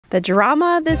The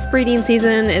drama this breeding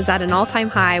season is at an all-time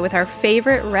high with our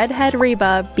favorite redhead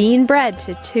Reba being bred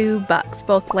to 2 bucks,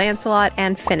 both Lancelot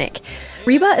and Finnick.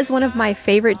 Reba is one of my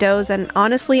favorite does, and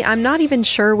honestly, I'm not even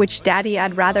sure which daddy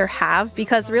I'd rather have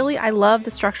because really I love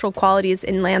the structural qualities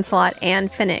in Lancelot and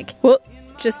Finnick. Well,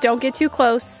 just don't get too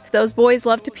close. Those boys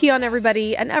love to pee on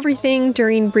everybody and everything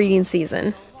during breeding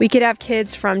season. We could have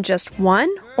kids from just one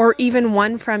or even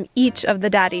one from each of the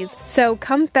daddies. So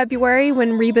come February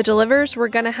when Reba delivers, we're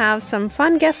gonna have some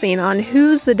fun guessing on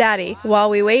who's the daddy while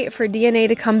we wait for DNA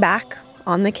to come back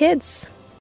on the kids.